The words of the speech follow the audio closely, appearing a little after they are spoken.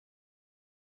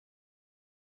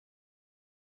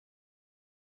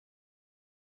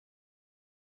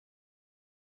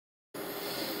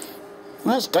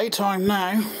Well, it's daytime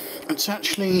now. It's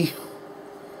actually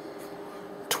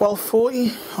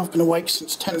 12:40. I've been awake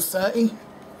since 10:30.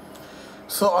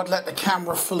 Thought I'd let the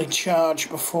camera fully charge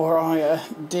before I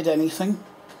did anything.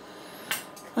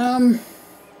 The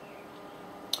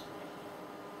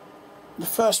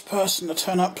first person to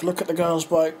turn up to look at the girl's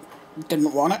bike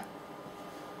didn't want it.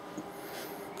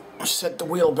 I said the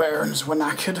wheel bearings were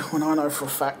knackered, when I know for a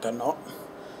fact they're not.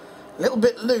 A little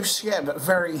bit loose, yeah, but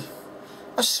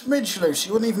a smidge loose.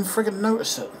 You wouldn't even friggin'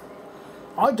 notice it.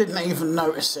 I didn't even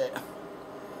notice it.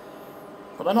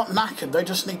 But they're not knackered, they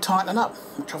just need tightening up,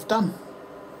 which I've done.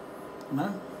 You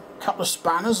know, a couple of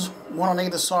spanners, one on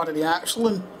either side of the axle,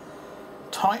 and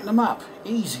tighten them up.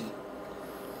 Easy.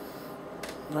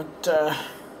 But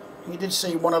you did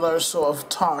see one of those sort of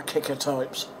tire kicker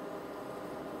types.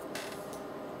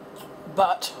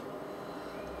 But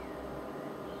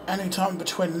anytime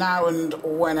between now and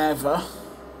whenever,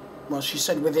 well, she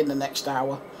said within the next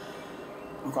hour,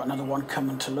 I've got another one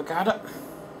coming to look at it.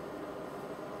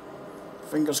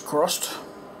 Fingers crossed.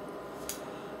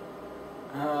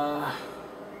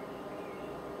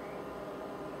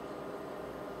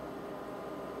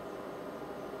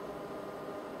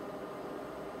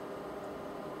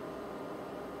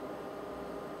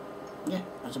 Yeah,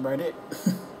 that's about it.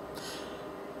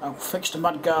 I fixed a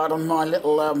mudguard on my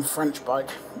little French bike.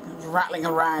 It was rattling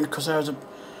around because there was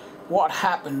what had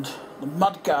happened, the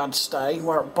mudguard stay,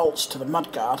 where it bolts to the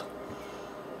mudguard,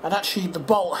 and actually the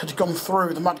bolt had gone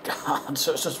through the mudguard,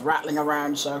 so it's just rattling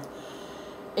around. So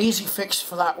easy fix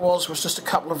for that was just a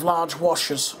couple of large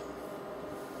washers.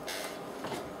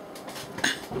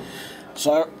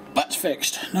 So that's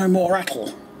fixed, no more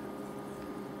rattle.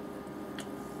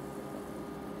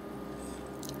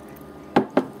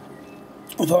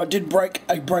 Although I did break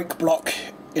a brake block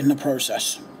in the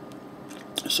process,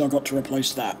 so I got to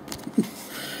replace that.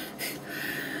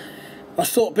 I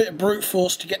thought a bit of brute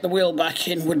force to get the wheel back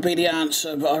in would be the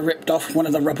answer, but I ripped off one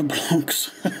of the rubber blocks.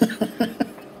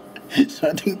 So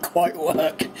it didn't quite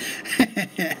work.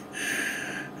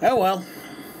 Oh well.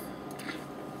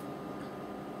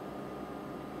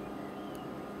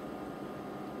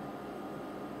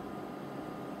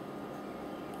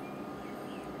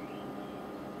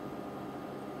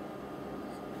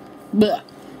 But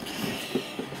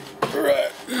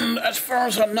right, as far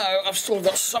as I know, I've still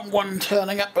got someone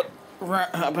turning up at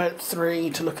about 3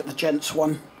 to look at the gents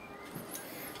one.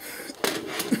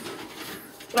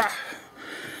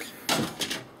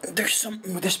 Do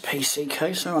something with this PC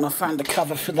case, and I found the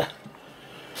cover for the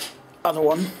other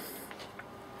one.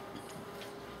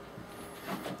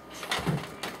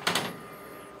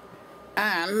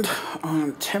 And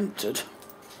I'm tempted,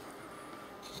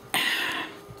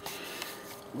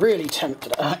 really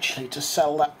tempted actually, to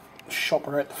sell that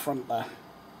shopper at the front there.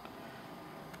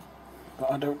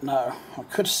 But I don't know. I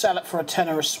could sell it for a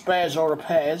tenner as spares or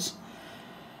repairs,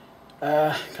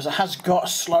 because it has got a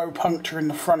slow puncture in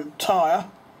the front tyre.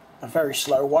 A very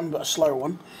slow one, but a slow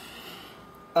one.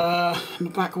 And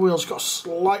the back wheel's got a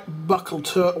slight buckle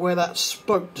to it where that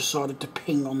spoke decided to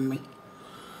ping on me.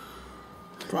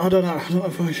 But I don't know. I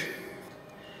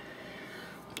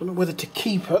don't know whether to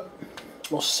keep it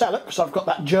or sell it, because I've got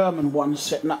that German one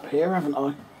sitting up here, haven't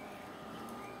I?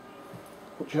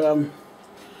 Which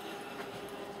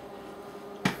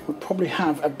would probably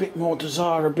have a bit more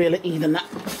desirability than that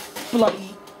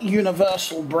bloody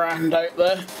Universal brand out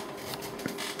there.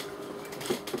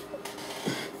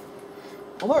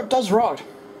 Although it does ride.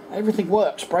 Everything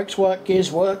works. Brakes work,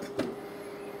 gears work.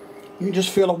 You can just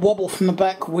feel a wobble from the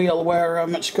back wheel where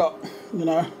it's got, you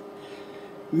know,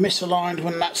 misaligned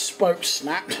when that spoke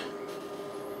snapped.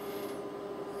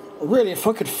 Really, if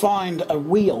I could find a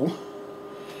wheel,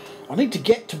 I need to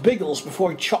get to Biggles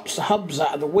before he chops the hubs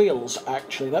out of the wheels,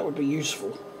 actually. That would be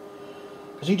useful,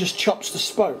 because he just chops the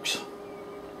spokes.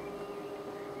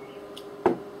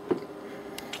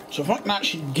 So if I can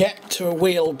actually get to a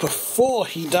wheel before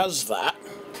he does that,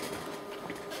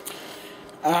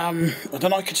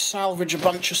 then I could salvage a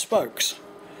bunch of spokes.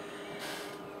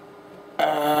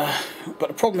 But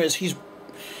the problem is, in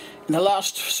the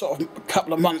last sort of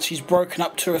couple of months, he's broken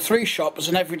up 2 or 3 shoppers,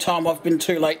 and every time I've been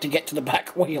too late to get to the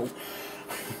back wheel.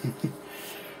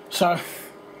 So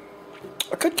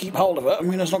I could keep hold of it. I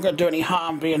mean, it's not going to do any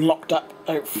harm being locked up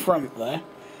out front there.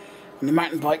 And the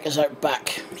mountain bike is out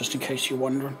back, just in case you're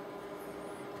wondering.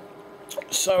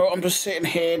 So I'm just sitting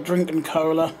here drinking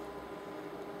cola,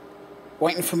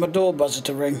 waiting for my door buzzer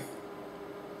to ring.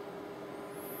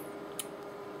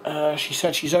 She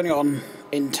said she's only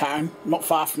in town, not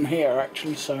far from here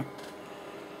actually, so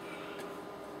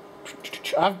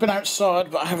I've been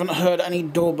outside, but I haven't heard any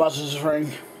door buzzers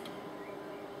ring.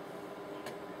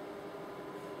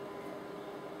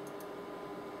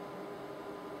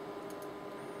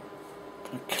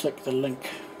 click the link.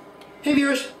 Hey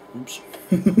viewers. Oops.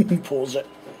 Pause it.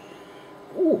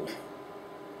 Ooh.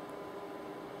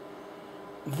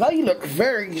 They look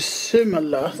very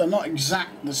similar. They're not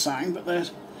exactly the same, but they're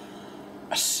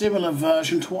a similar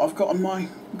version to what I've got on my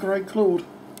Grey Claude.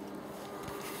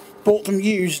 Bought them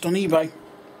used on eBay.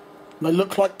 They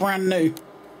look like brand new.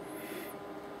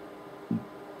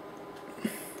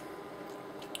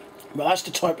 But that's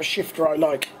the type of shifter I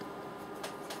like.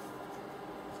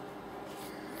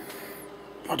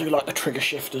 I do like the trigger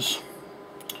shifters.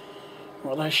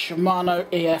 Well, they're Shimano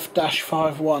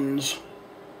EF-51s.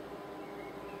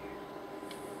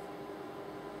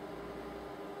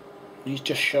 He's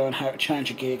just showing how to change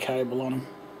a gear cable on them.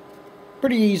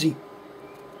 Pretty easy.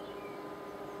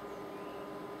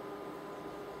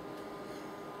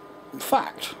 In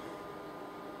fact,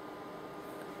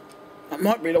 that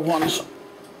might be the ones.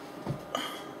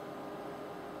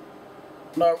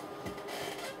 No,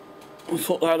 I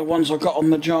thought they were the ones I got on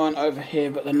the Giant over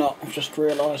here, but they're not. I've just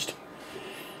realised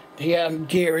the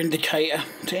gear indicator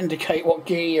to indicate what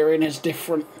gear you're in is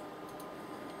different.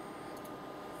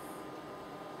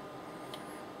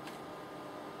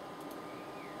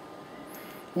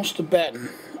 What's the bet?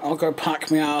 I'll go pack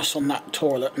my ass on that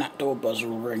toilet and that door buzzer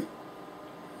will ring.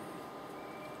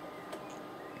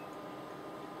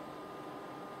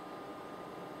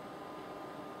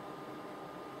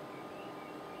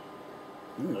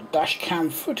 The dash cam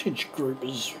footage group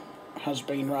has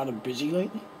been rather busy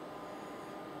lately.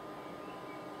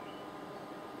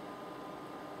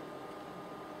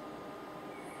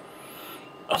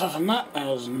 Other than that,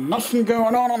 there's nothing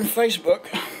going on Facebook.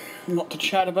 Not to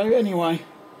chat about anyway.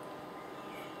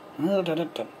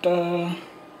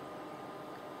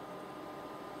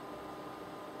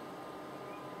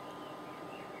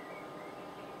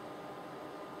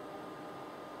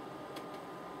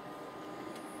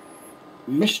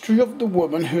 Mystery of the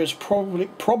woman who is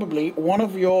probably one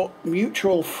of your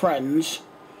mutual friends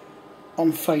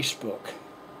on Facebook.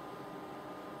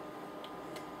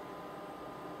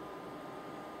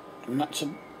 And that's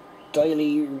a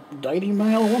Daily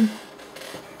Mail one?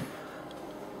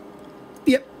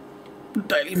 Yep,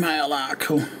 Daily Mail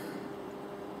article.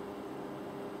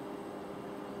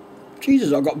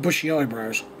 Jesus, I've got bushy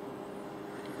eyebrows.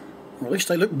 Or at least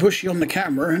they look bushy on the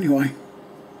camera anyway.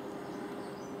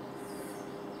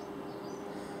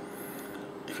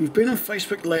 If you've been on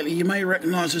Facebook lately, you may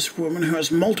recognise this woman who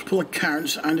has multiple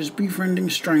accounts and is befriending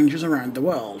strangers around the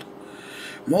world.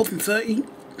 More than 30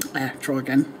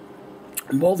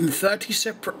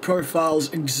 separate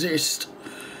profiles exist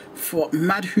for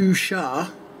Madhu Shah,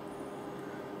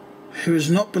 who is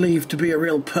not believed to be a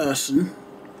real person,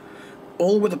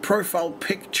 all with a profile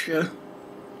picture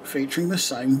featuring the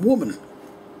same woman.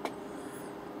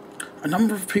 A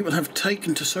number of people have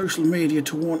taken to social media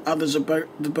to warn others about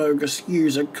the bogus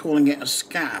user, calling it a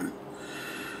scam.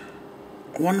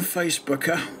 One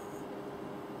Facebooker,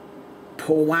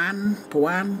 Pawan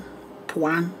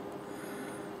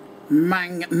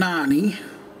Mangnani,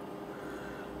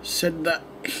 said that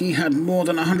he had more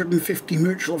than 150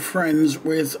 mutual friends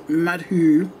with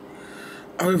Madhu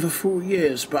over 4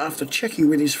 years, but after checking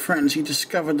with his friends he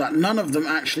discovered that none of them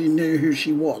actually knew who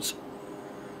she was.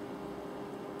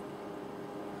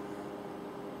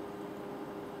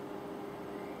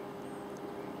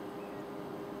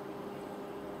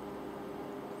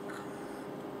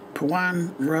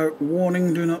 Pawan wrote,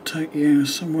 "Warning, do not take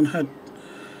years. Someone had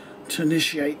to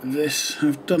initiate this.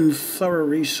 I've done thorough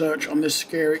research on this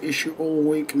scary issue all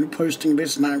week and posting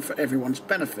this now for everyone's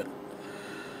benefit."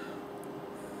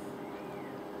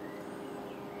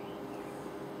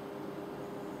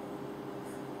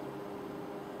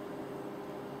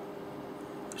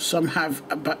 Some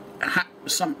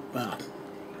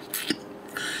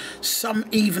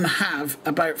even have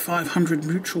about 500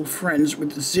 mutual friends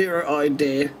with zero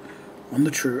idea on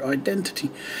the true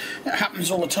identity. It happens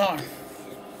all the time.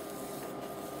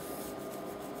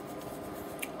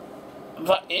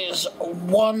 That is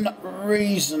one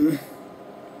reason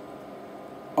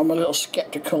I'm a little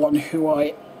skeptical on who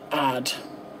I add.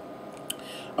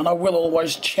 And I will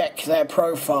always check their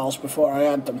profiles before I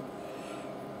add them.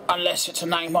 Unless it's a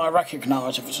name I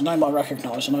recognise. If it's a name I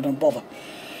recognise, then I don't bother.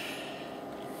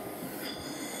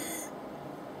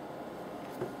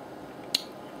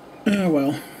 Oh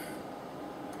well.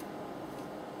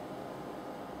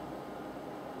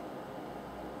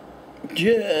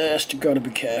 Just got to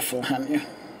be careful, haven't you?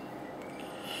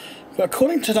 But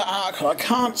according to the article, I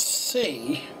can't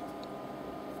see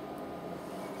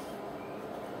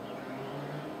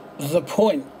the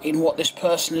point in what this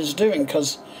person is doing,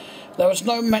 because there was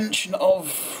no mention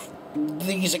of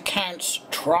these accounts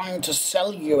trying to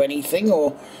sell you anything,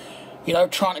 or, you know,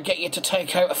 trying to get you to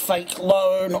take out a fake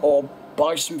loan or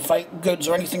buy some fake goods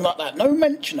or anything like that. No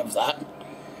mention of that.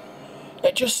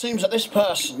 It just seems that this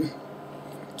person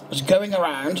is going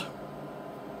around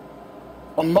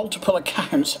on multiple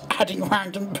accounts adding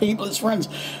random people as friends.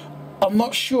 I'm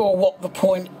not sure what the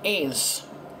point is.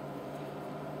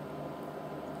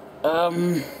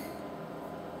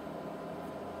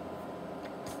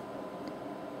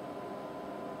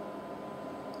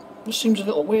 This seems a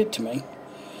little weird to me.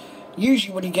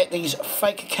 Usually when you get these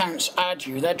fake accounts add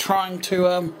you, they're trying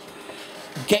to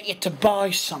get you to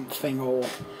buy something or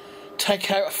take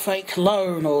out a fake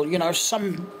loan or, you know,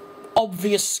 some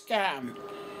obvious scam.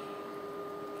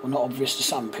 Well, not obvious to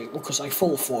some people because they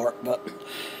fall for it, but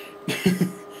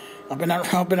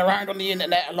I've been around on the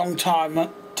internet a long time.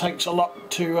 It takes a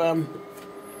lot to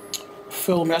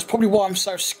fool me. That's probably why I'm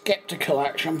so sceptical,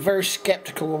 actually. I'm very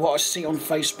sceptical of what I see on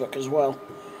Facebook as well.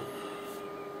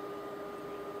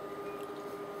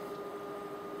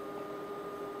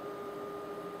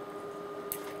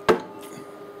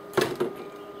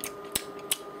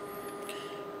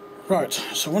 Right,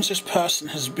 so once this person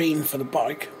has been for the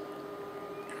bike,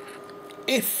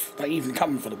 if they even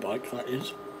come for the bike, that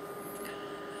is,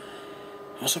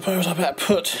 I suppose I better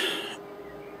put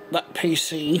that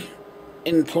PC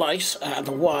in place, out of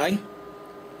the way.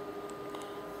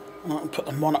 I can put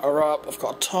the monitor up. I've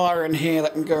got a tyre in here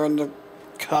that can go in the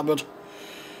cupboard,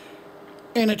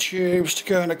 inner tubes to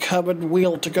go in the cupboard,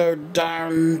 wheel to go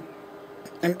down,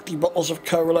 empty bottles of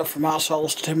cola from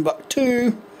arseholes to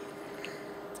Timbuktu.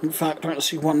 In fact, I don't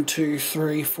see 1, 2,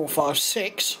 3, 4, 5,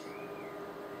 6.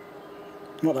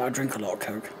 Not that I drink a lot of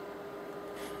Coke.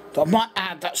 But I might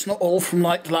add, that's not all from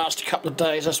like the last couple of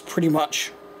days. That's pretty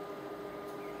much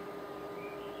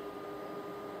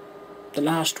the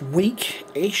last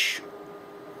week-ish.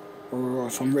 Or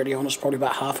if I'm really honest, probably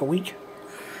about half a week.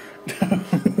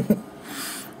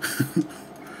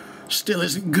 Still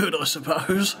isn't good, I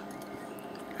suppose.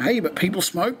 Hey, but people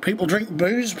smoke, people drink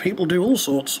booze, people do all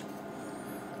sorts.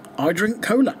 I drink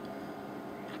cola.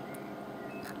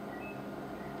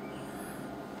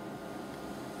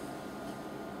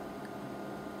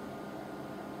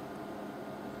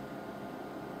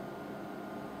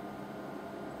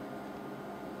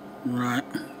 Right.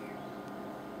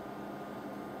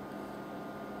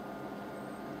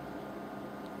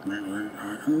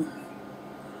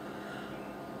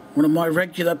 One of my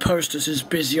regular posters is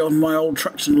busy on my old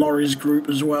trucks and lorries group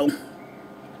as well.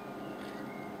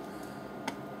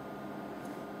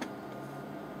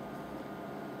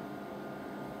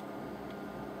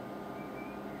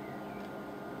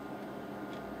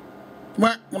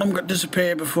 Well, I'm going to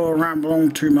disappear before I ramble on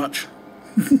too much.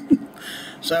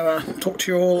 So, talk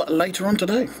to you all later on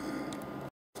today.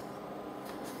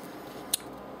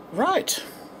 Right.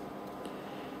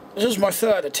 This is my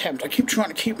third attempt. I keep trying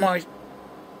to keep my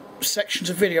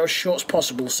sections of video as short as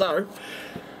possible. So,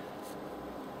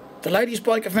 the lady's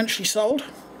bike eventually sold.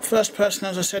 First person,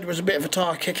 as I said, was a bit of a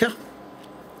tire kicker.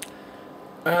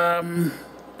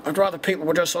 I'd rather people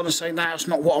were just honest saying, nah, it's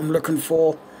not what I'm looking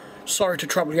for. Sorry to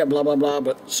trouble you, blah blah blah,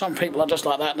 but some people are just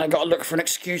like that and they've got to look for an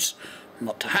excuse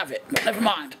not to have it, but never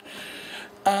mind.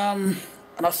 And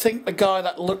I think the guy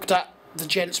that looked at the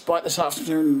gent's bike this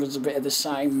afternoon was a bit of the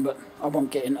same, but I won't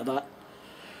get into that.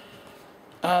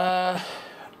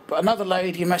 But another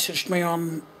lady messaged me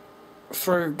on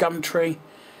through Gumtree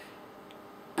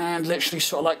and literally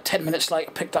sort of like 10 minutes later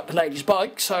picked up the lady's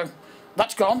bike, so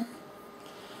that's gone.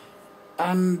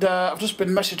 And I've just been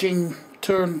messaging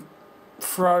to and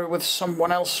fro with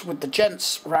someone else with the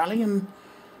gents rally, and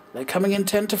they're coming in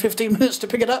 10 to 15 minutes to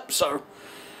pick it up, so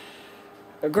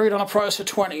agreed on a price of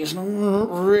 20. It's not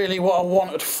really what I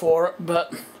wanted for it,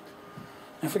 but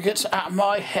if it gets out of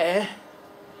my hair,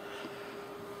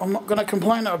 I'm not going to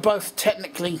complain. They're both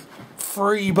technically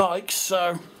free bikes,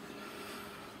 so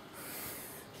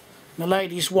the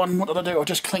ladies one, what did I do? I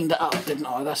just cleaned it up, didn't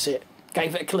I? That's it.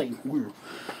 Gave it a clean.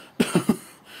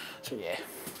 So yeah,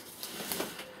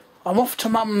 I'm off to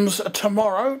Mum's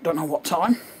tomorrow, don't know what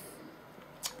time.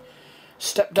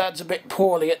 Stepdad's a bit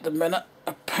poorly at the minute.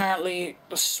 Apparently,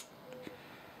 I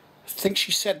think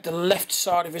she said the left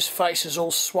side of his face is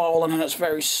all swollen and it's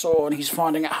very sore and he's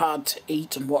finding it hard to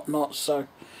eat and whatnot, so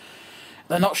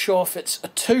they're not sure if it's a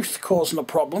tooth causing a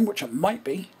problem, which it might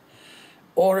be,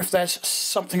 or if there's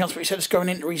something else, but he said it's going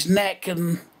into his neck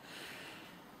and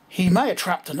he may have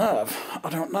trapped a nerve. I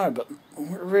don't know, but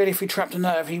really if he trapped a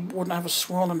nerve he wouldn't have a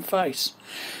swollen face.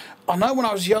 I know when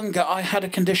I was younger I had a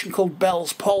condition called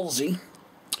Bell's palsy,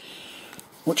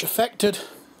 which affected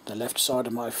the left side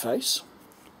of my face.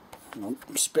 I'm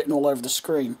spitting all over the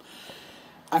screen.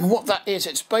 And what that is,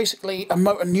 it's basically a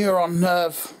motor neuron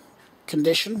nerve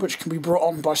condition which can be brought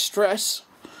on by stress.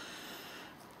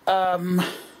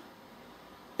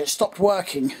 It stopped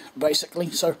working, basically,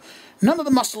 so none of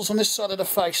the muscles on this side of the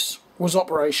face was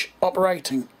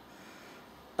operating,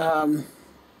 or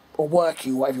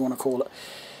working, whatever you want to call it.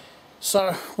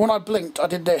 So when I blinked, I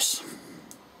did this.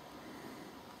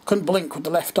 Couldn't blink with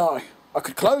the left eye. I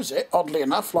could close it, oddly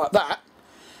enough, like that,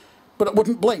 but it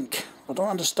wouldn't blink. I don't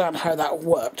understand how that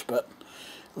worked, but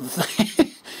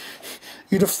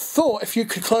you'd have thought if you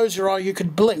could close your eye you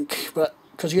could blink, but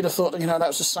because you'd have thought, you know, that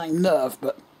was the same nerve,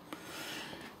 but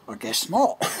I guess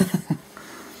not.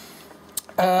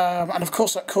 And of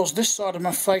course that caused this side of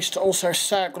my face to also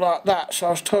sag like that, so I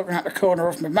was talking out the corner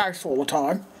of my mouth all the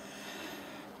time.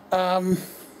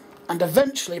 And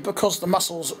eventually, because the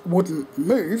muscles wouldn't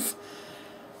move,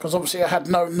 because obviously I had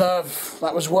no nerve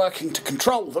that was working to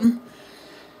control them,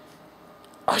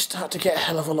 I started to get a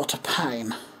hell of a lot of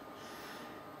pain.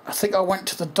 I think I went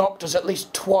to the doctors at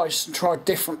least twice and tried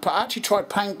different, but I actually tried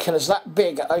painkillers that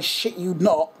big, I shit you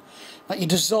not, that you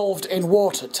dissolved in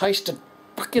water. It tasted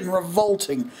fucking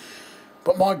revolting,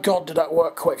 but my God did that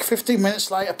work quick. 15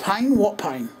 minutes later, pain? What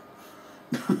pain?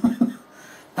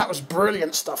 That was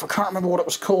brilliant stuff. I can't remember what it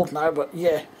was called now, but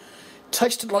yeah,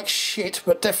 tasted like shit,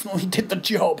 but definitely did the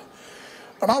job.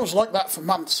 And I was like that for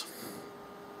months.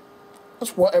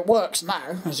 That's what it works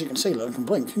now, as you can see. Look, I can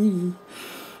blink.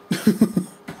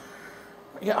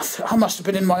 Yeah, I must have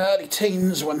been in my early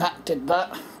teens when that did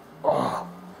that. Oh,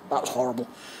 that was horrible.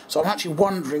 So I'm actually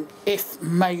wondering if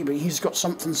maybe he's got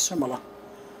something similar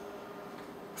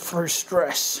through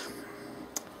stress.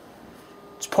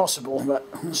 It's possible, but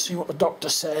let's see what the doctor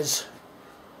says.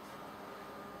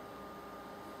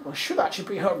 Well, I should actually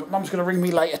be home, but Mum's going to ring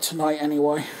me later tonight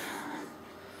anyway.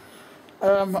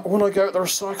 Will I go to the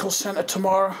recycle centre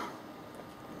tomorrow?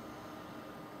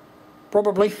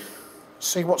 Probably.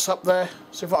 See what's up there.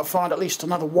 See if I can find at least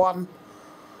another one.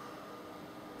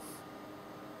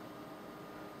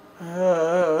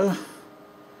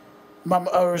 Mum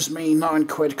owes me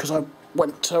 £9 because I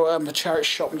went to the charity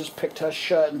shop and just picked her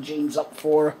shirt and jeans up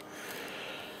for her.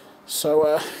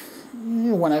 So,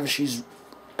 whenever she's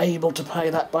able to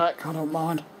pay that back, I don't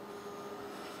mind.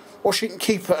 Or she can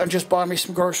keep it and just buy me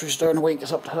some groceries during the week.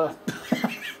 It's up to her.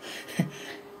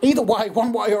 Either way,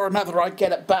 one way or another, I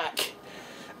get it back.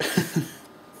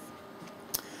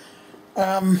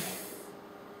 I've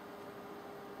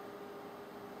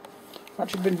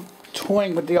actually been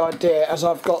toying with the idea, as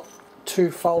I've got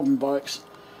 2 folding bikes,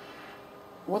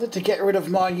 whether to get rid of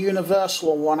my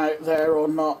universal one out there or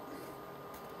not.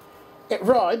 It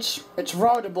rides, it's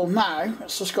rideable now,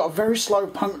 it's just got a very slow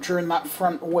puncture in that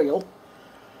front wheel,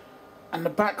 and the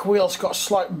back wheel's got a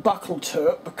slight buckle to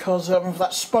it because of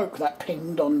that spoke that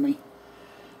pinged on me.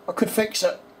 I could fix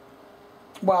it.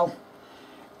 Well,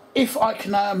 if I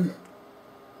can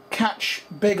catch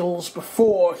Biggles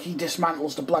before he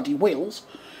dismantles the bloody wheels,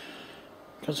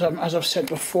 because as I've said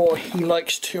before, he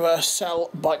likes to sell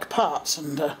bike parts,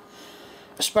 and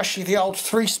especially the old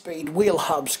 3-speed wheel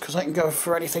hubs, because they can go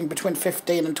for anything between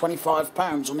 £15 and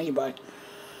 £25 on eBay.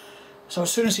 So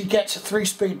as soon as he gets a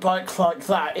 3-speed bike like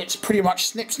that, it's pretty much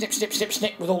snip, snip, snip, snip,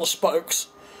 snip with all the spokes,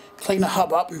 clean the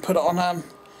hub up and put it on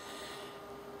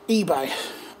eBay.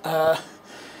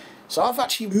 So I've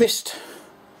actually missed,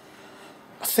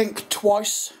 I think,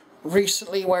 twice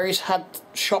recently where he's had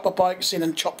shopper bikes in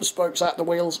and chopped the spokes out the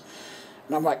wheels,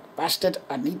 and I'm like, bastard,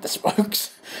 I need the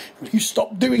spokes. Will you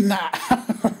stop doing that?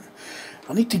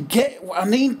 I need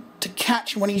to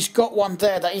catch when he's got one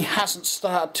there that he hasn't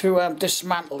started to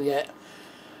dismantle yet.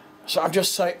 So I'm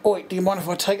just saying, oi, do you mind if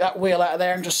I take that wheel out of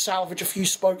there and just salvage a few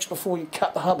spokes before you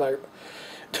cut the hub out?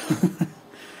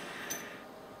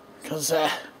 Because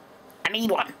I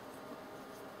need one.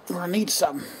 Or I need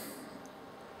some.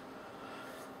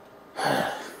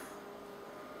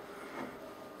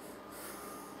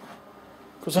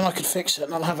 Because then I could fix it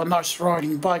and I'll have a nice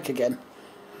riding bike again.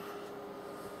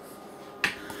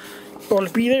 I'll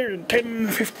be there in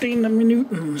 10-15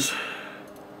 minutes.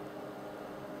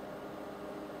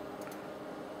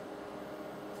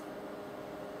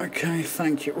 Okay,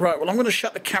 thank you. Right, well, I'm going to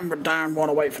shut the camera down while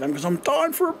I wait for them because I'm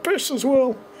dying for a piss as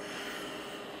well.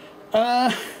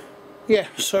 Yeah,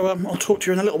 so I'll talk to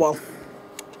you in a little while.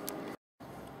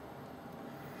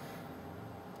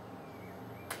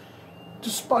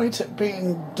 Despite it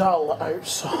being dull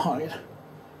outside,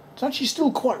 it's actually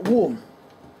still quite warm.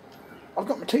 I've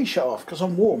got my t-shirt off because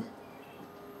I'm warm.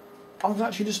 I've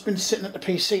actually just been sitting at the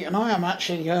PC and I am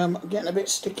actually getting a bit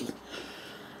sticky.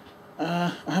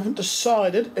 I haven't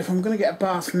decided if I'm going to get a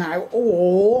bath now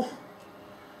or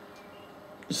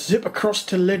zip across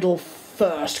to Lidl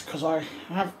first, because I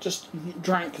have just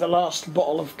drank the last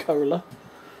bottle of cola.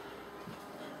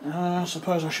 I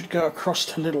suppose I should go across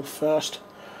to Lidl first.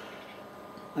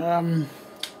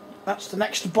 That's the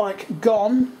next bike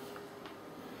gone.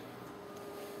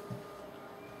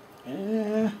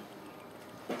 I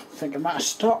think I'm out of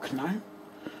stock now.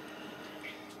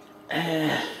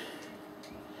 Yeah,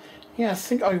 I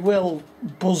think I will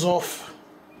buzz off,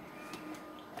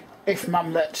 if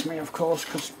Mum lets me, of course,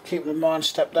 because keeping in mind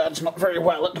stepdad's not very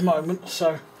well at the moment,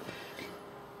 so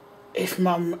if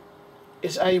Mum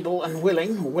is able and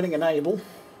willing, or willing and able,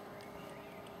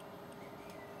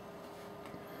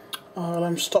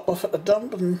 I'll stop off at the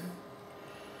dump and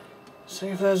see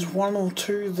if there's one or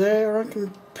two there I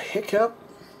can pick up.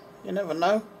 You never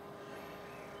know.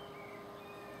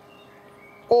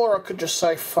 Or I could just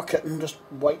say fuck it and just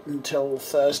wait until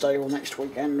Thursday or next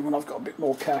weekend when I've got a bit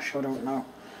more cash. I don't know.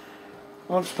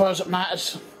 Well, I suppose it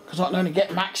matters, because I can only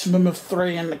get maximum of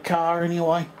 3 in the car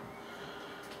anyway.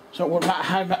 So it wouldn't matter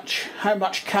how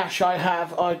much cash I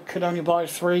have, I could only buy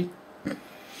 3.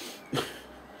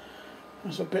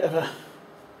 That's a bit of a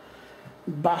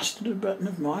bastard, but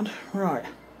never mind. Right.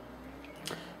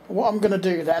 What I'm going to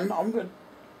do then, I'm going to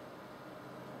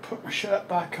put my shirt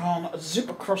back on, zip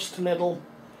across to Lidl,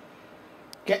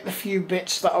 get the few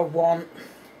bits that I want,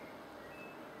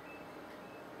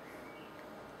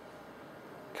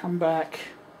 come back,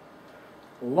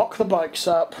 lock the bikes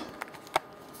up,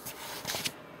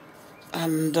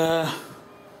 and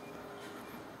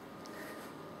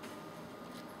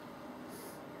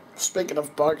speaking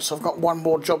of bikes, I've got one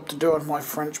more job to do on my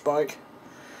French bike,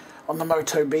 on the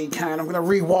Moto BK, and I'm going to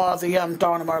rewire the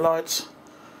dynamo lights.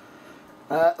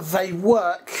 They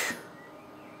work,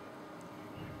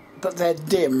 but they're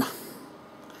dim,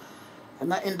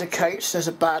 and that indicates there's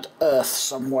a bad earth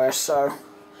somewhere. So,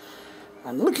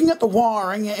 and looking at the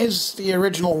wiring, it is the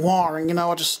original wiring. You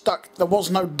know, I just stuck, there was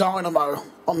no dynamo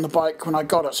on the bike when I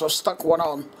got it, so I stuck one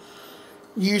on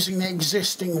using the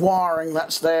existing wiring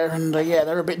that's there, and yeah,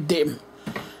 they're a bit dim.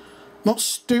 Not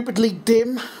stupidly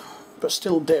dim, but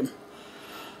still dim.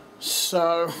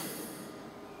 So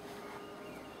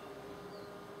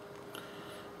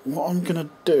what I'm gonna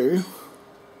do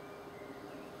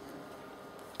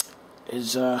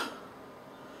is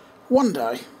one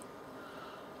day,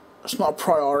 it's not a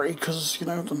priority because, you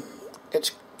know,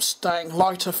 it's staying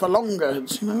lighter for longer.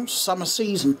 It's, you know, summer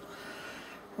season,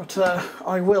 but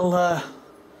I will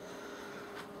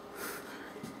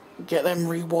get them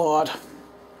rewired,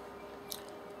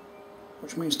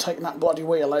 which means taking that bloody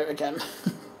wheel out again.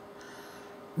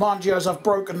 Mind you, as I've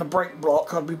broken the brake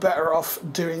block, I'd be better off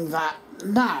doing that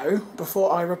now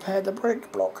before I repair the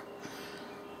brake block.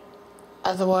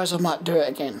 Otherwise I might do it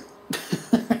again.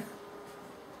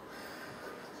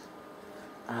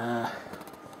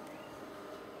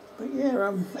 But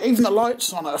yeah, even the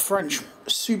lights on it are French.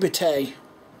 Subité,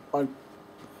 I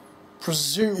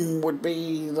presume would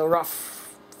be the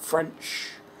rough French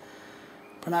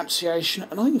pronunciation.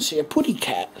 And I can see a putty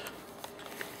cat.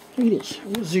 Look at this.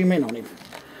 I'll zoom in on him.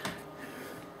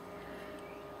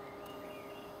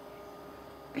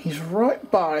 He's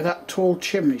right by that tall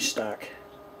chimney stack.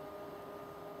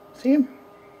 See him?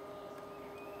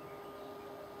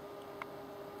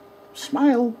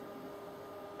 Smile.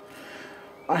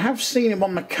 I have seen him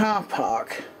on the car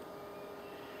park,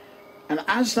 and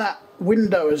as that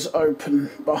window is open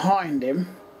behind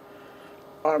him,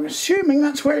 I'm assuming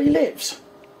that's where he lives.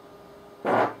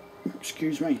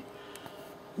 Excuse me.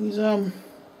 He's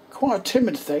quite a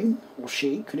timid thing, or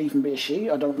she, could even be a she,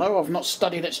 I don't know, I've not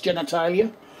studied its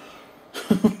genitalia.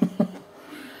 A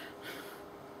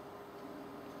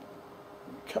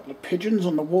couple of pigeons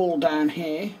on the wall down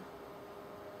here.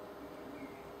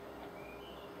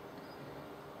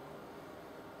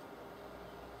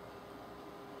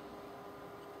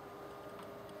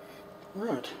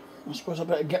 Right, I suppose I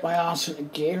better get my arse into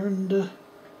gear and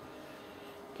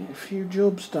get a few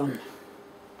jobs done.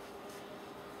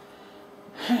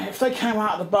 If they came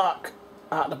out of the bark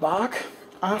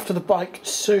after the bike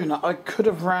sooner, I could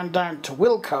have ran down to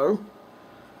Wilko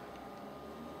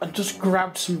and just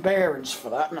grabbed some bearings for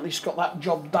that and at least got that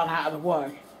job done out of the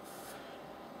way.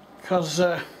 Because,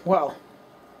 well,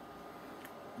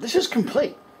 this is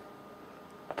complete,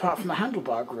 apart from the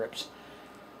handlebar grips.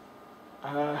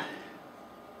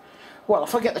 Well,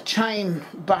 if I get the chain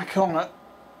back on it,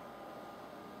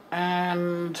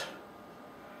 and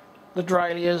the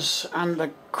derailleurs and the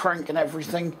crank and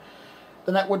everything,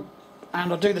 then that would,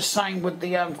 and I'll do the same with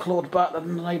the Claude Butler,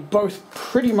 and they'd both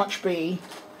pretty much be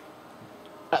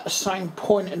at the same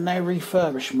point in their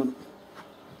refurbishment.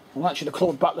 Well, actually the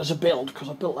Claude Butler's a build, because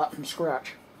I built that from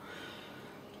scratch.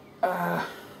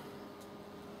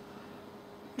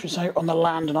 which is out on the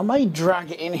land, and I may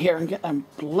drag it in here and get them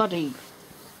bloody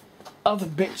other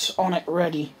bits on it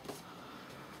ready.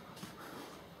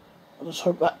 I just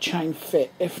hope that chain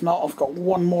fit. If not, I've got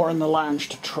one more in the lounge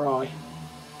to try.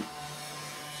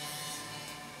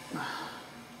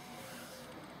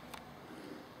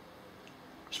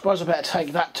 Suppose I better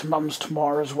take that to Mum's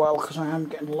tomorrow as well, because I am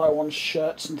getting low on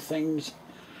shirts and things.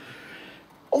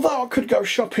 Although I could go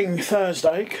shopping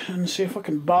Thursday and see if I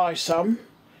can buy some.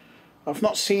 I've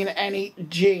not seen any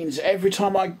jeans. Every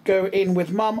time I go in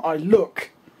with Mum, I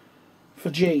look for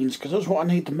jeans, because that's what I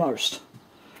need the most.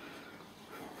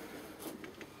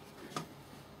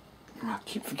 I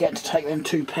keep forgetting to take them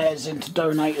 2 pairs in to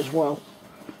donate as well.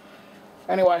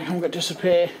 Anyway, I'm going to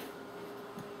disappear.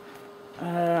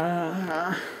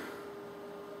 I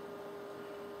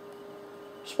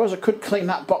suppose I could clean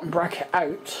that bottom bracket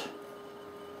out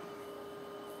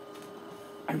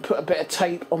and put a bit of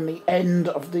tape on the end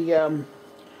of the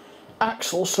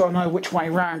axle so I know which way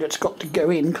round it's got to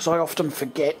go in, because I often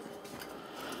forget.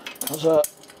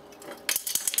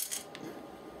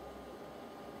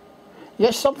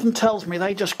 Yes, something tells me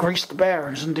they just greased the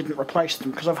bearings and didn't replace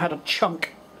them, because I've had a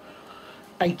chunk.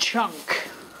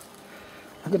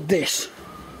 Look at this.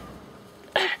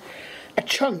 A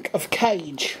chunk of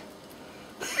cage.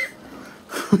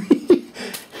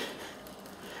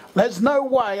 There's no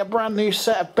way a brand new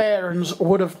set of bearings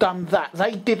would have done that.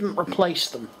 They didn't replace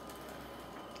them.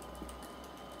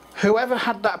 Whoever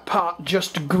had that part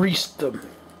just greased them.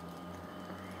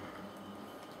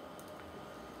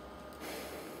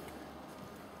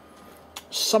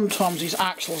 Sometimes these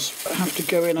axles have to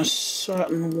go in a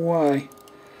certain way.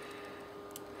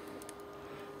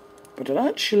 But it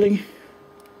actually...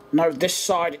 No, this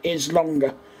side is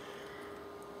longer.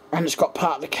 And it's got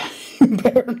part of the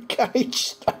bearing cage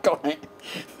stuck on it.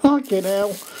 Fucking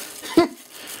hell.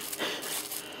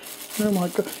 Oh my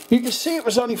god. You can see it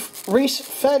was only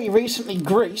fairly recently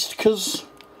greased, because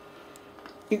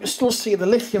you can still see the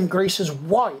lithium grease is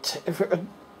white. If it had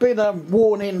been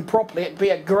worn in properly, it'd be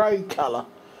a grey colour.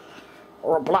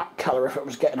 Or a black colour if it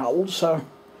was getting old, so...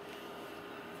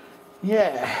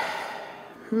 Yeah.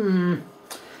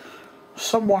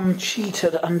 Someone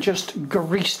cheated and just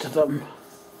greased them.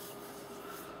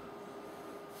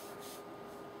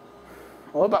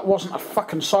 Well, that wasn't a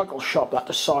fucking cycle shop that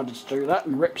decided to do that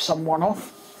and rip someone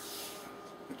off.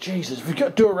 Jesus, if you've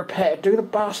got to do a repair, do the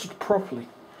bastard properly.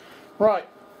 Right,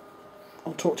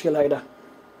 I'll talk to you later.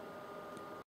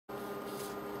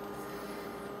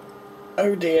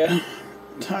 Oh dear,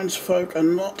 townsfolk are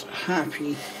not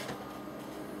happy.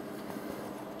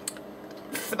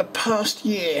 For the past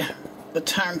year, the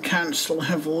town council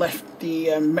have left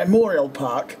the memorial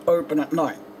park open at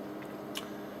night.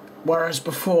 Whereas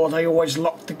before they always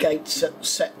locked the gates at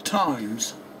set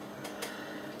times.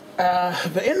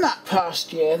 But in that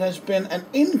past year there's been an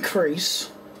increase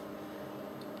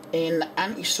in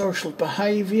antisocial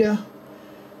behaviour,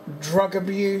 drug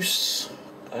abuse,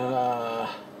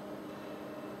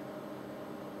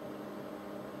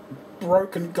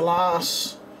 broken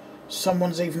glass,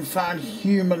 someone's even found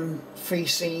human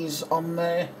feces on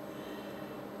there.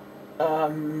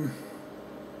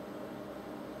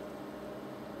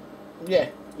 Yeah,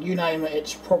 you name it,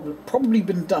 it's probably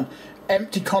been done.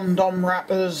 Empty condom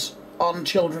wrappers on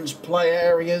children's play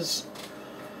areas.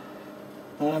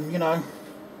 You know.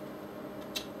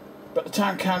 But the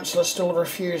town council are still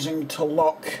refusing to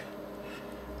lock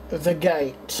the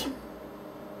gate,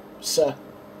 sir.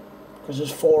 Because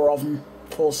there's 4 of them,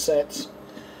 4 sets.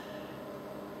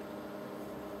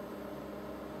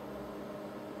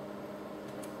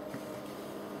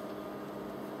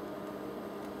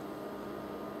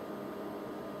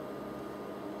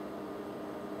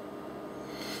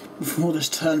 Before this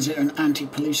turns into an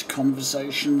anti-police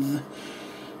conversation,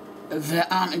 there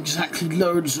aren't exactly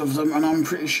loads of them, and I'm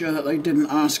pretty sure that they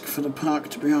didn't ask for the park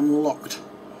to be unlocked,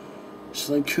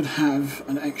 so they could have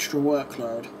an extra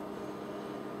workload.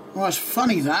 Well, it's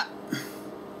funny that,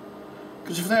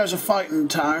 because if there was a fight in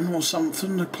town or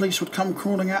something, the police would come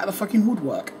crawling out of the fucking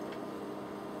woodwork.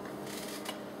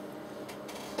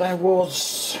 There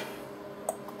was...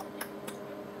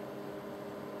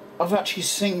 I've actually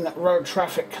seen road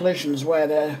traffic collisions where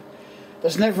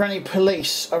there's never any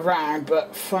police around,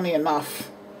 but funny enough,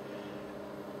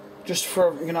 just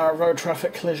for, you know, a road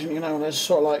traffic collision, you know, there's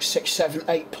sort of like 6, 7,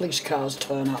 8 police cars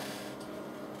turn up.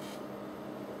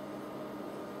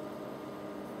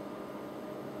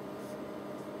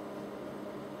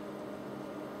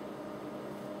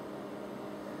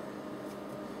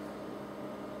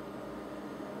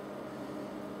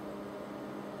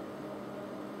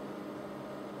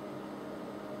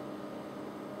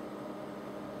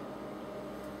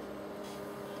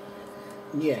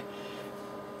 Yeah.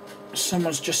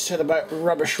 Someone's just said about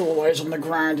rubbish always on the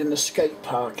ground in the skate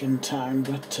park in town,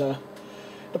 but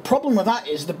the problem with that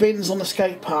is the bins on the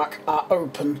skate park are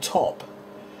open top,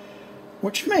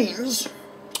 which means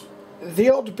the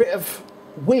odd bit of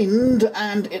wind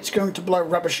and it's going to blow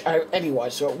rubbish out anyway,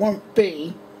 so it won't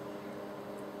be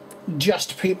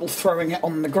just people throwing it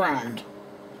on the ground.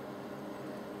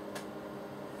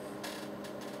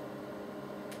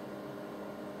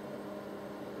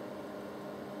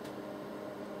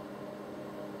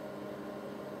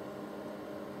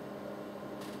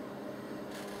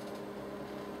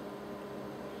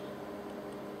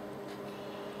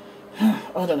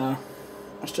 I don't know.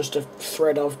 That's just a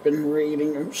thread I've been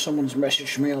reading. Oh, someone's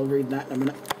messaged me. I'll read that in a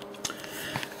minute.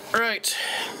 Right.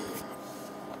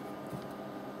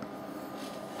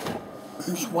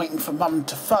 I'm just waiting for Mum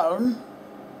to phone.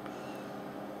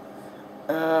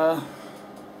 I've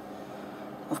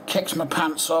kicked my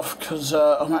pants off because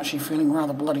I'm actually feeling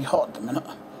rather bloody hot at the minute.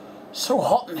 So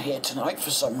hot in here tonight for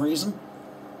some reason.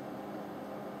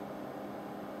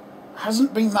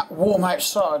 Hasn't been that warm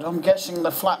outside. I'm guessing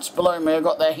the flats below me have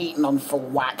got their heating on full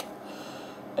whack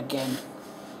again.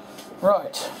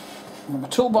 Right, well, my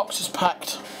toolbox is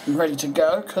packed and ready to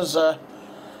go because I've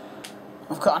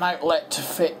got an outlet to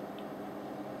fit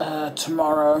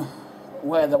tomorrow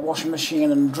where the washing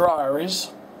machine and dryer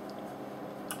is.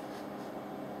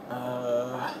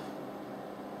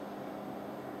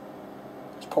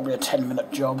 It's probably a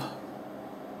 10-minute job.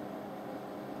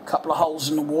 A couple of holes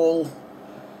in the wall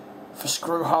for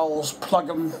screw holes, plug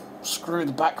them, screw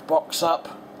the back box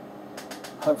up.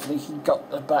 Hopefully he got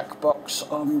the back box.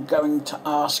 I'm going to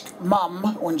ask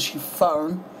Mum when she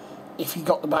phone if he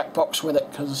got the back box with it,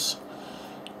 because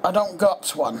I don't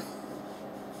got one.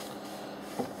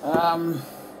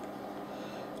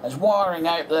 There's wiring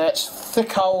out there. It's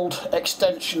thick old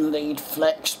extension lead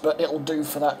flex, but it'll do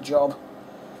for that job.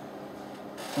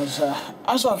 Because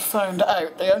as I've found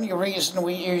out, the only reason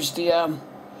we use the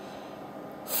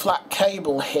flat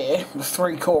cable here, the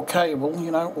 3-core cable,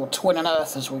 you know, or twin and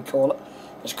earth as we call it,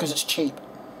 is because it's cheap.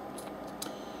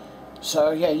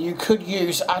 So yeah, you could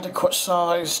use adequate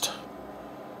sized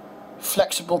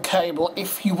flexible cable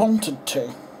if you wanted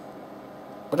to,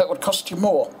 but it would cost you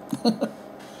more.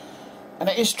 And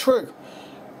it is true.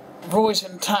 Roy's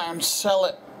in town sell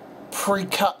it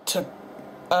pre-cut to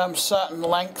certain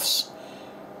lengths,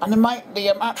 and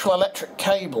the actual electric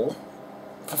cable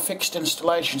for fixed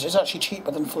installations is actually cheaper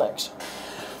than flex.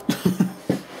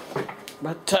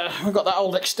 But we've got that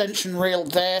old extension reel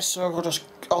there, so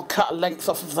I'll cut a length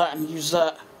off of that and use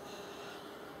that.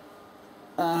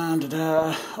 And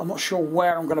I'm not sure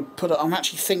where I'm going to put it. I'm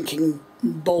actually thinking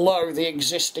below the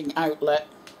existing outlet.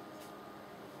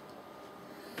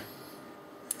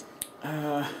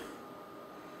 So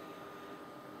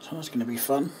that's going to be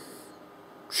fun.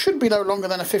 Should be no longer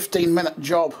than a 15-minute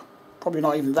job. Probably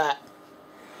not even that.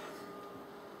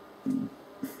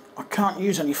 I can't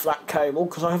use any flat cable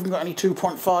because I haven't got any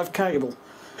 2.5 cable.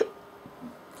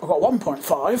 I've got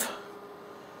 1.5.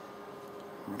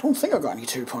 I don't think I've got any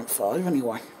 2.5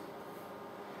 anyway.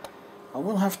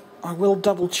 I will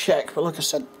double check, but like I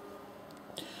said,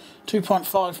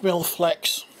 2.5mm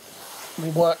flex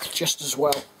will work just as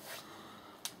well.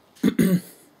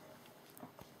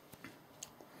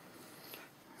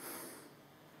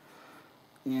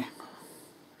 Yeah.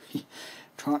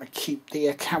 Trying to keep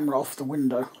the camera off the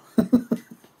window.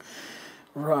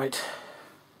 Right.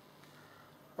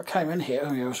 I came in here.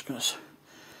 Oh yeah, I was going to.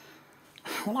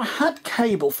 Well, I had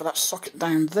cable for that socket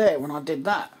down there when I did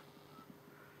that,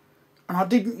 and I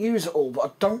didn't use it all. But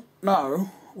I don't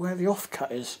know where the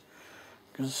offcut is,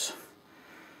 because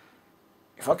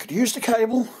if I could use the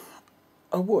cable,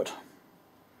 I would.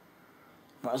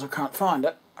 But as I can't find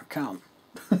it, I can't.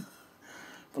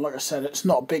 But like I said, it's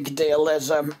not a big deal. There's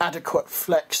adequate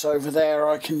flex over there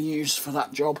I can use for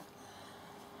that job.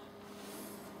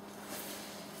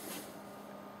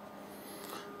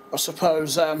 I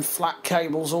suppose flat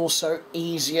cable's also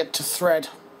easier to thread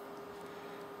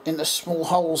into small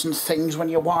holes and things when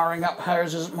you're wiring up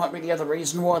houses. It might be the other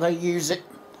reason why they use it.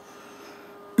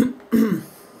 To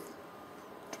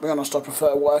be honest, I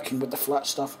prefer working with the flat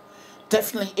stuff.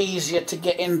 Definitely easier to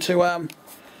get into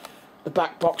the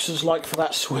back boxes, like for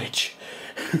that switch.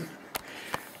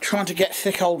 Trying to get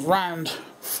thick old round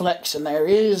flex in there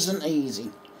isn't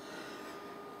easy.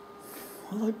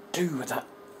 What do I do with that?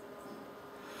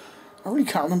 I really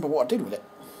can't remember what I did with it.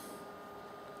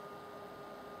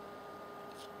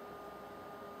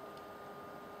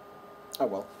 Oh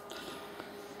well.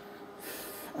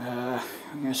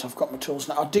 Yes, I've got my tools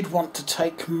now. I did want to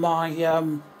take my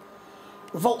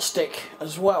volt stick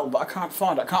as well, but I can't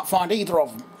find it. I can't find either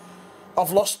of them.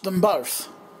 I've lost them both.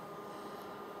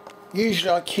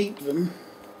 Usually I keep them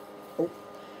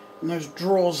in those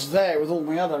drawers there with all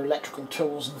my other electrical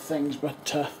tools and things,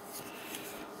 but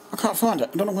I can't find it.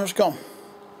 I don't know where it's gone.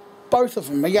 Both of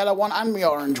them, my yellow one and my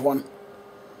orange one.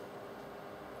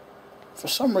 For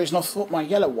some reason I thought my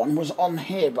yellow one was on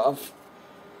here, but I've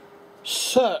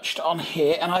searched on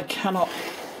here and I cannot...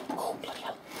 Oh, bloody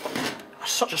hell.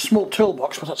 That's such a small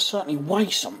toolbox, but that certainly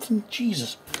weighs something.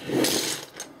 Jesus.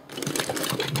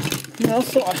 You know, I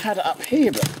thought I had it up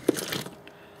here, but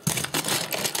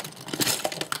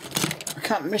I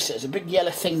can't miss it. It's a big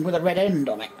yellow thing with a red end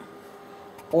on it.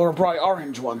 Or a bright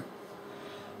orange one.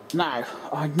 Now,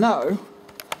 I know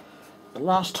the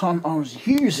last time I was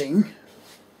using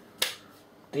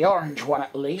the orange one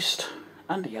at least,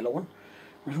 and the yellow one,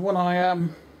 was when I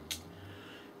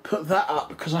put that up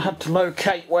because I had to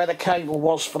locate where the cable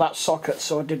was for that socket,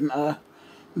 so I didn't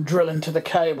drill into the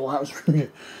cable. That was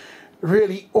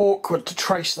really awkward to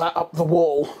trace that up the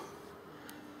wall.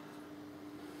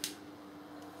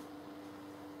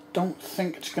 Don't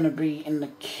think it's going to be in the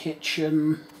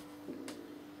kitchen.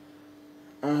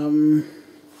 I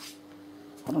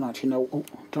don't actually know. Oh,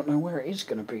 don't know where it is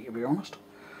going to be honest.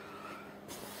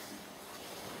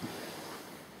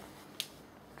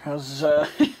 Because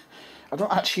I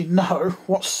don't actually know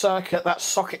what circuit that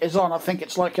socket is on. I think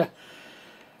it's like a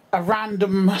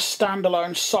random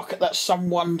standalone socket that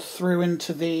someone threw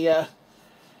into the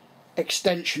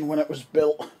extension when it was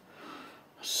built.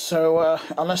 So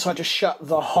unless I just shut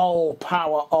the whole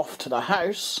power off to the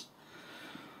house,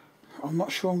 I'm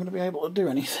not sure I'm going to be able to do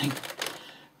anything.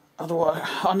 Otherwise,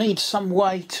 I need some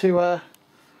way to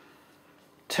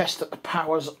test that the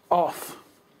power's off.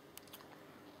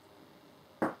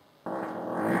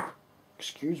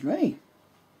 Excuse me.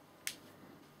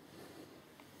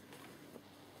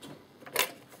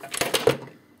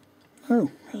 Oh,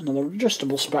 there's another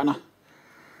adjustable spanner.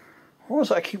 Why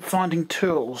is it I keep finding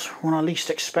tools when I least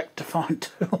expect to find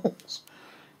tools?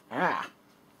 Ah,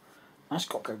 that's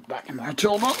got to go back in my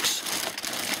toolbox.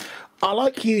 I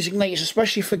like using these,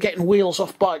 especially for getting wheels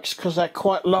off bikes, because they're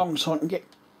quite long, so I can get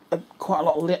quite a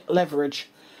lot of leverage.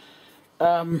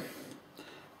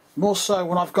 More so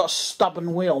when I've got a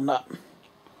stubborn wheel nut.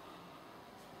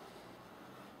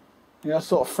 Yeah, I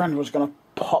thought a friend was going to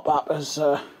pop up as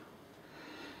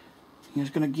he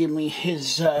was going to give me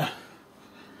his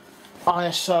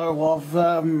ISO of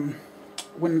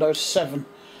Windows 7,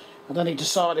 and then he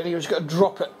decided he was going to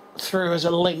drop it through as a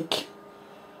link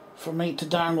for me to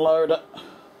download it,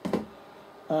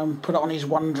 put it on his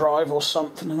OneDrive or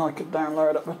something, and I could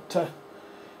download it, but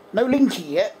no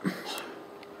linky yet,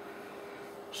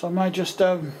 so I may just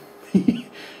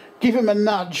give him a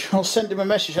nudge. I'll send him a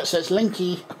message that says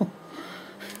linky.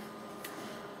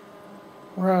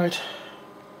 Right.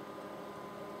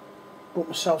 Bought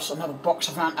myself another box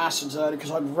of antacids early because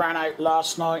I'd ran out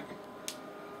last night.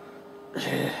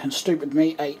 And stupid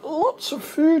me ate lots of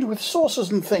food with sauces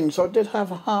and things, so I did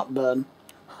have a heartburn.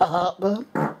 A heartburn?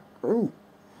 Ooh.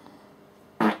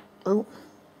 Oh.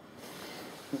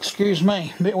 Excuse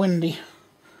me, a bit windy.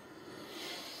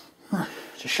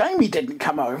 It's a shame he didn't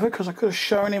come over, because I could have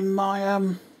shown him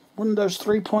my Windows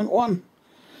 3.1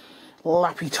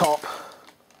 lappy top.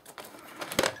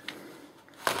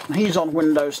 And he's on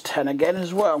Windows 10 again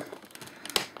as well.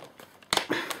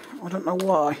 I don't know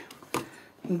why.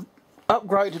 He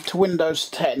upgraded to Windows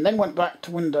 10, then went back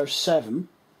to Windows 7,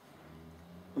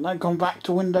 and then gone back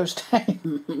to Windows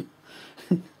 10.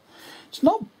 It's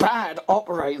not a bad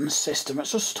operating system,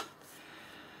 it's just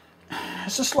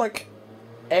like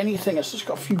anything, it's just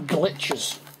got a few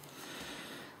glitches.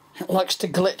 It likes to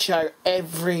glitch out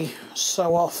every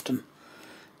so often.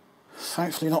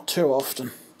 Thankfully not too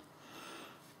often.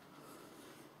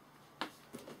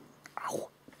 Ow.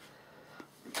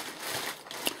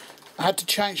 I had to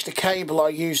change the cable I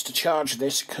used to charge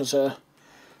this because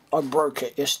I broke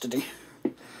it yesterday.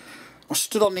 I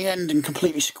stood on the end and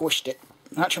completely squished it.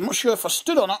 Actually, I'm not sure if I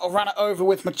stood on it or ran it over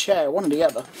with my chair, one or the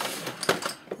other.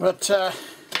 But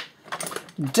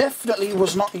definitely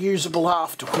was not usable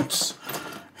afterwards.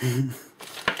 A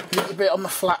little bit on the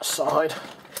flat side.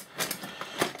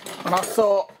 And I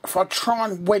thought if I try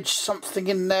and wedge something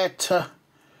in there to,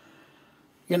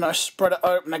 you know, spread it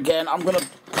open again, I'm going to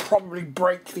probably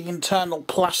break the internal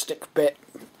plastic bit,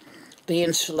 the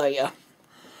insulator.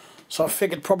 So I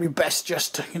figured probably best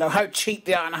just to, you know, how cheap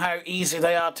they are and how easy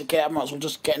they are to get, I might as well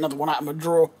just get another one out of my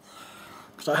drawer.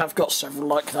 Because I have got several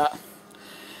like that.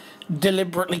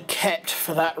 Deliberately kept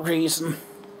for that reason.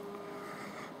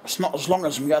 It's not as long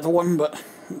as the other one, but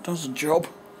it does the job.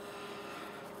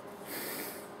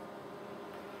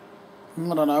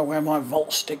 I don't know where my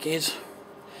volt stick is.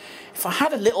 If I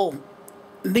had a little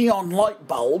neon light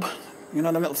bulb, you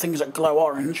know, the little things that glow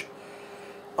orange,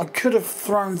 I could have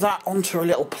thrown that onto a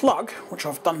little plug, which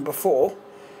I've done before.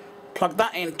 Plug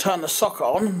that in, turn the socket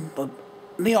on, the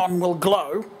neon will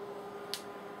glow,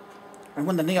 and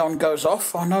when the neon goes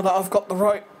off, I know that I've got the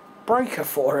right breaker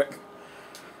for it.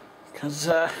 Because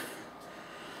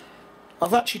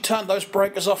I've actually turned those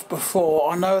breakers off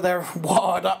before. I know they're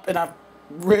wired up in a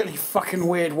really fucking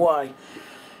weird way.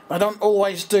 I don't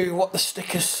always do what the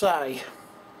stickers say.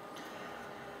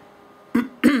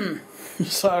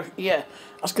 So, yeah,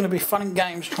 that's going to be fun and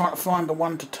games trying to find the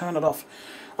one to turn it off.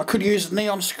 I could use a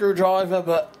neon screwdriver,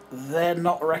 but they're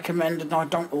not recommended and I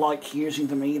don't like using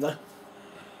them either.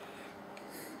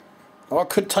 Or I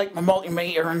could take my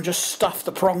multimeter and just stuff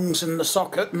the prongs in the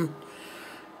socket and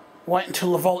wait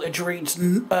until the voltage reads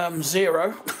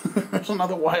 0. That's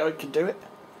another way I could do it.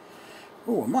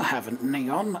 Oh, I might have a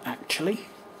neon, actually.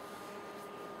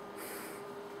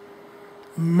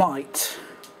 Might.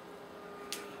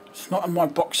 It's not in my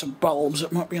box of bulbs,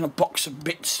 it might be in a box of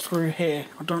bits through here.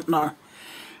 I don't know.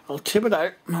 I'll tip it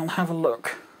out and I'll have a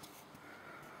look.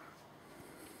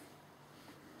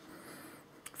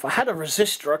 If I had a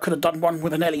resistor, I could have done one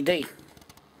with an LED.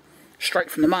 Straight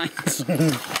from the mains.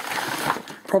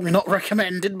 Probably not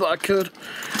recommended, but I could.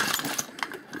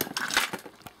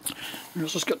 I've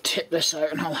just got to tip this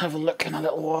out and I'll have a look in a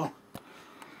little while.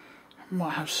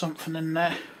 Might have something in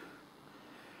there.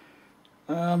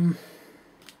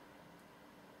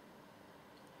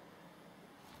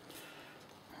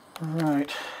 Right.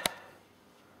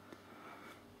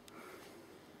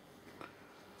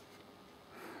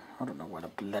 I don't know where the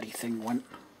bloody thing went.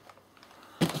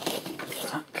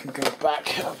 That can go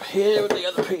back up here with the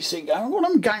other PC going. All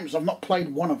them games, I've not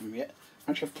played one of them yet.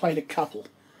 Actually, I've played a couple.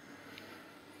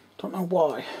 Don't know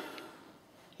why.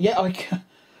 Yeah,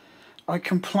 I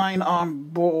complain I'm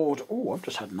bored. Oh, I've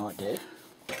just had an idea.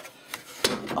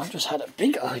 I've just had a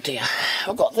big idea.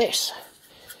 I've got this.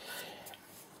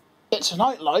 It's a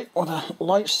night light with a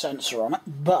light sensor on it,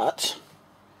 but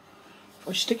if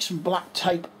I stick some black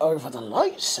tape over the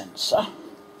light sensor,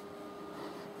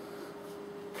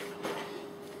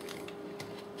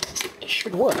 it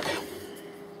should work.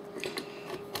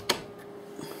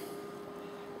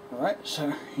 Alright,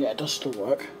 so yeah, it does still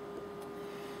work.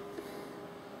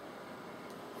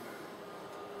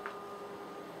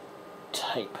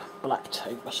 Tape, black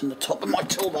tape, that's in the top of my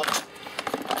toolbox.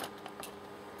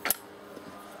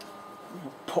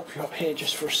 I'll pop you up here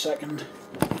just for a second.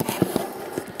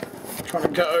 I'm trying to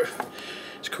go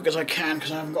as quick as I can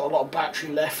because I haven't got a lot of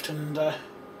battery left, and I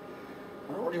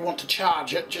already want to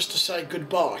charge it just to say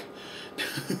goodbye.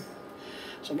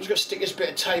 So I'm just going to stick this bit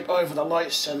of tape over the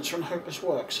light sensor and hope this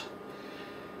works.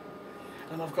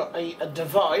 And I've got a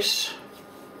device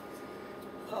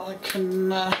that I can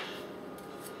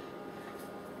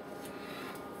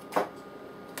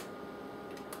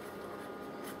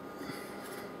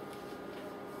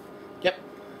yep,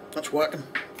 that's working.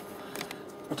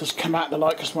 I'll just come out the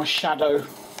light because my shadow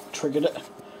triggered it.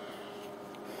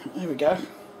 There we go.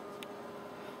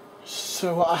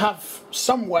 So I have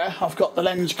somewhere, I've got the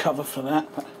lens cover for that,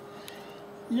 but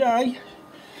yay,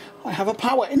 I have a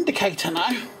power indicator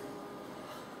now.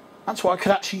 That's what I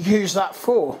could actually use that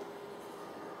for.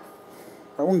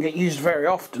 It wouldn't get used very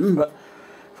often, but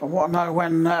if I want to know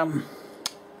when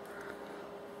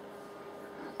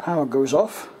power goes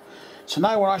off. So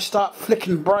now when I start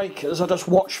flicking breakers, I just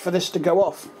watch for this to go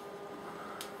off.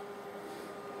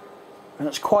 And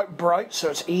it's quite bright,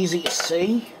 so it's easy to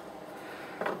see.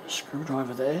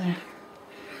 Screwdriver there.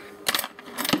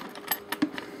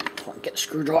 If I can get the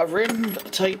screwdriver in, get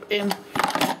the tape in,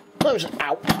 close it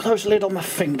out, close the lid on my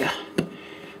finger.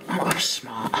 Oh, I'm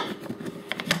smart.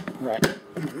 Right,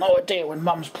 no idea when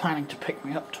Mum's planning to pick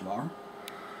me up tomorrow.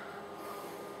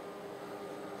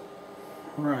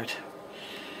 Right,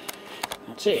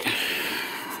 that's it.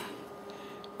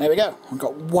 There we go, I've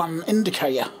got one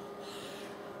indicator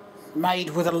made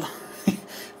with a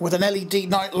with an LED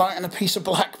night light and a piece of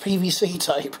black PVC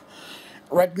tape.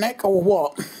 Redneck or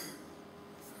what?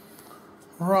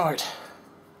 Right.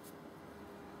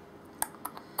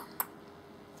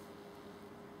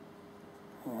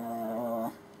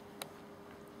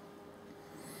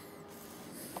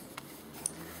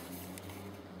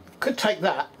 Could take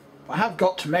that. I have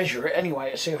got to measure it anyway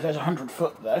to see if there's 100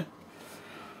 foot there.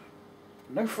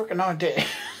 No freaking idea.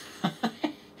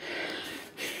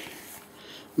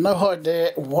 No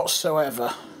idea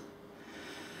whatsoever.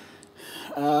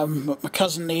 But my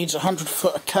cousin needs 100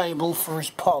 foot of cable for his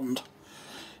pond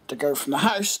to go from the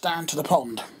house down to the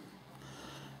pond.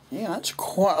 Yeah, that's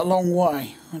quite a long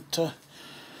way. But,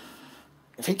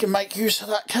 If he can make use of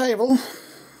that cable,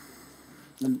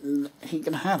 then he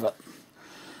can have it.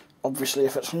 Obviously,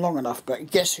 if it's long enough, but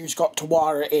guess who's got to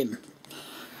wire it in?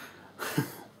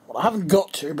 Well, I haven't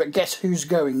got to, but guess who's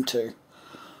going to?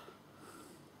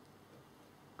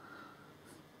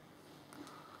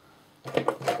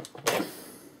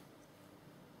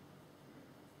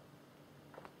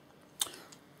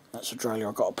 That's a derailleur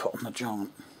I've got to put on the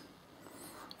Giant. I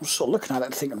was sort of looking at it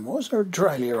and thinking, why is there a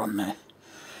derailleur on there?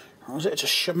 Or is it? It's a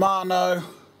Shimano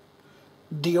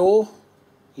Dior?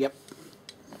 Yep.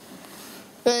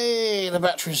 Hey, the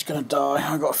battery's going to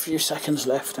die. I've got a few seconds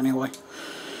left anyway.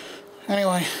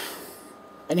 Anyway.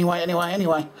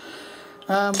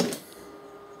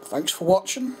 Thanks for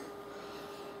watching.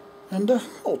 And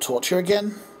I'll talk to you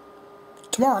again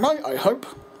tomorrow night, I hope.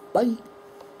 Bye.